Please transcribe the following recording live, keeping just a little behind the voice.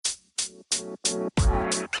Hello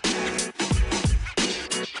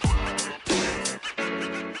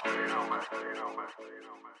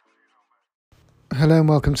and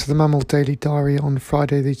welcome to the Mammal Daily Diary on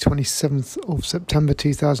Friday the 27th of September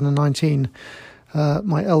 2019.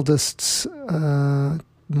 My eldest's Molly's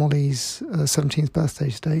 17th birthday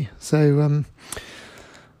today, so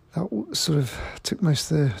that sort of took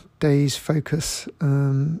most of the day's focus.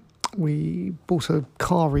 We bought a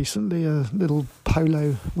car recently, a little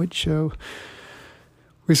Polo, which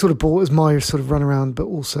we sort of bought as my sort of runaround, but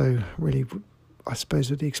also really, I suppose,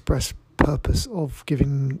 with the express purpose of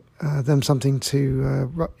giving them something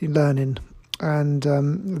to learn in, and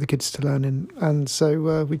the kids to learn in. And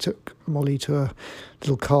so we took Molly to a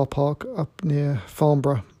little car park up near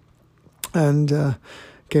Farnborough and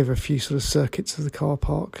gave her a few sort of circuits of the car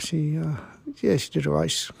park. She did all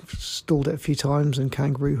right. She stalled it a few times and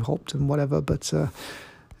kangaroo hopped and whatever, but it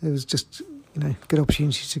was just, good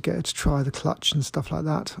opportunity to get her to try the clutch and stuff like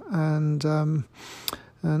that, and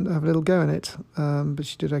have a little go in it. But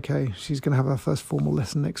she did okay. She's going to have her first formal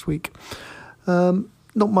lesson next week. Not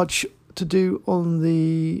much to do on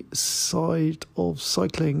the side of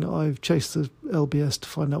cycling. I've chased the LBS to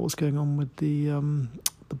find out what's going on with the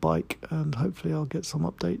bike, and hopefully I'll get some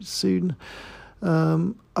updates soon.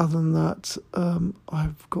 Other than that,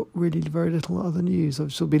 I've got really very little other news.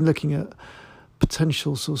 I've sort of been looking at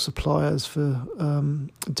potential sort of suppliers for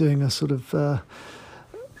doing a sort of a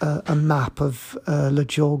map of Le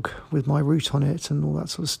Jog with my route on it and all that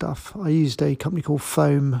sort of stuff. I used a company called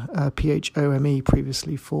Phome, Phome,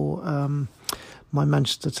 previously for my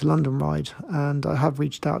Manchester to London ride, and I have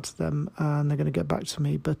reached out to them and they're going to get back to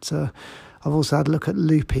me. But I've also had a look at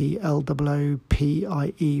Loopie,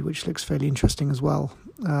 Loopie, which looks fairly interesting as well.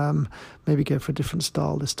 Maybe go for a different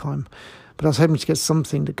style this time. But I was hoping to get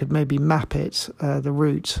something that could maybe map it, the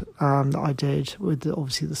route that I did, with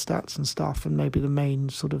obviously the stats and stuff, and maybe the main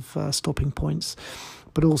sort of stopping points,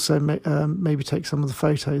 but also maybe take some of the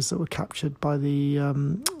photos that were captured by the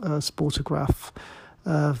Sportograph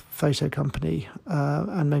photo company,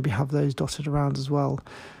 and maybe have those dotted around as well.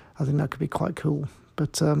 I think that could be quite cool.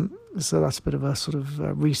 But so that's a bit of a sort of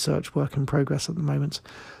research work in progress at the moment.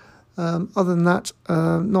 Other than that,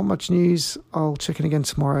 not much news. I'll check in again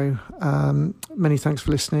tomorrow. Many thanks for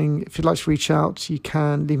listening. If you'd like to reach out, you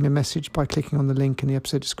can leave me a message by clicking on the link in the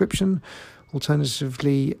episode description.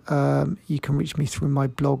 Alternatively, you can reach me through my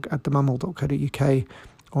blog at themammal.co.uk,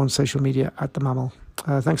 or on social media at themammal.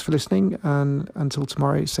 Thanks for listening, and until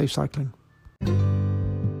tomorrow, safe cycling.